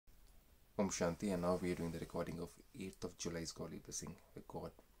Om Shanti, and now we are doing the recording of 8th of July's Godly Blessing, where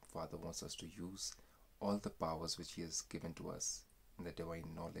God Father wants us to use all the powers which He has given to us in the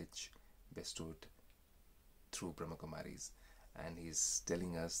divine knowledge bestowed through Brahmakumaris, and He is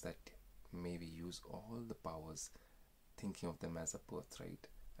telling us that may we use all the powers, thinking of them as a birthright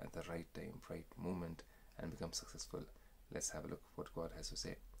at the right time, right moment, and become successful. Let's have a look what God has to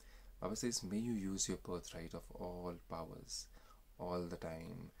say. Baba says, may you use your birthright of all powers, all the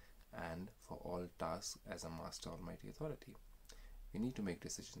time, and for all tasks as a Master Almighty Authority. We need to make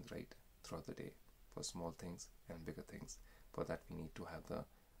decisions right throughout the day for small things and bigger things. For that we need to have the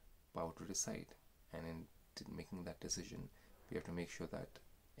power to decide, and in making that decision we have to make sure that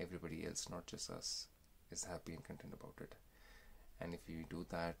everybody else, not just us, is happy and content about it. And if we do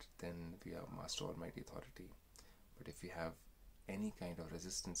that, then we are Master Almighty Authority. But if we have any kind of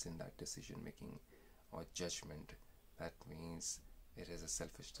resistance in that decision making or judgment, that means it is a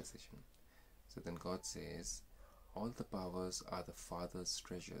selfish decision. So then God says, all the powers are the Father's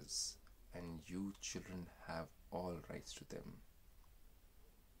treasures, and you children have all rights to them.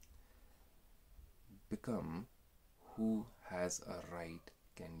 Become who has a right,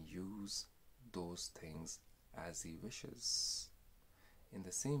 can use those things as he wishes. In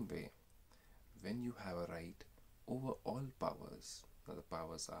the same way, when you have a right over all powers, now the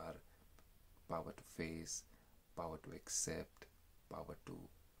powers are power to face, power to accept, power to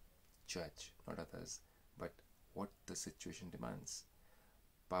judge, not others, but what the situation demands,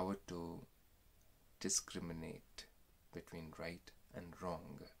 power to discriminate between right and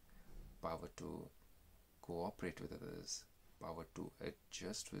wrong, power to cooperate with others, power to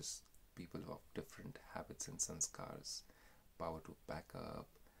adjust with people of different habits and sanskars, power to back up,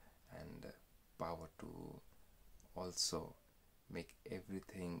 and power to also make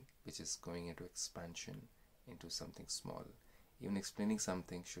everything which is going into expansion into something small. Even explaining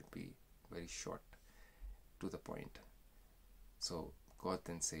something should be very short, to the point. So God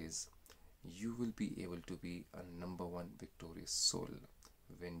then says, you will be able to be a #1 victorious soul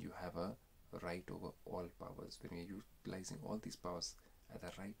when you have a right over all powers, when you're utilizing all these powers at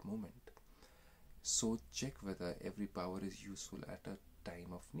the right moment. So check whether every power is useful at a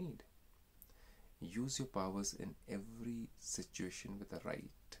time of need. Use your powers in every situation with the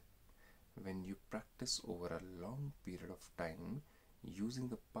right. When you practice over a long period of time using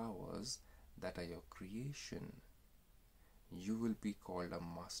the powers that are your creation, you will be called a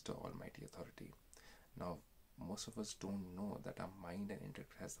Master Almighty Authority. Now, most of us don't know that our mind and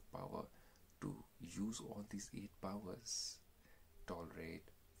intellect has the power to use all these 8 powers: tolerate,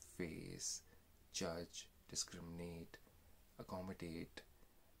 face, judge, discriminate, accommodate,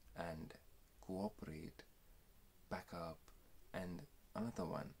 and cooperate, back up, and another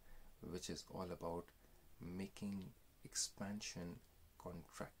one which is all about making expansion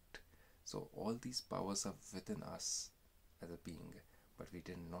contract. So all these powers are within us as a being, but we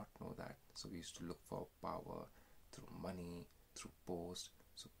did not know that. So we used to look for power through money, through post,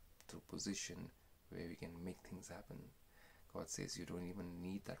 so through position, where we can make things happen. God says you don't even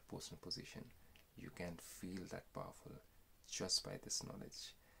need that post and position. You can feel that powerful just by this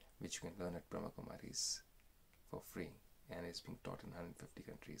knowledge, which you can learn at Brahmakumaris for free, and is being taught in 150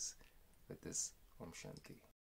 countries with this Om Shanti.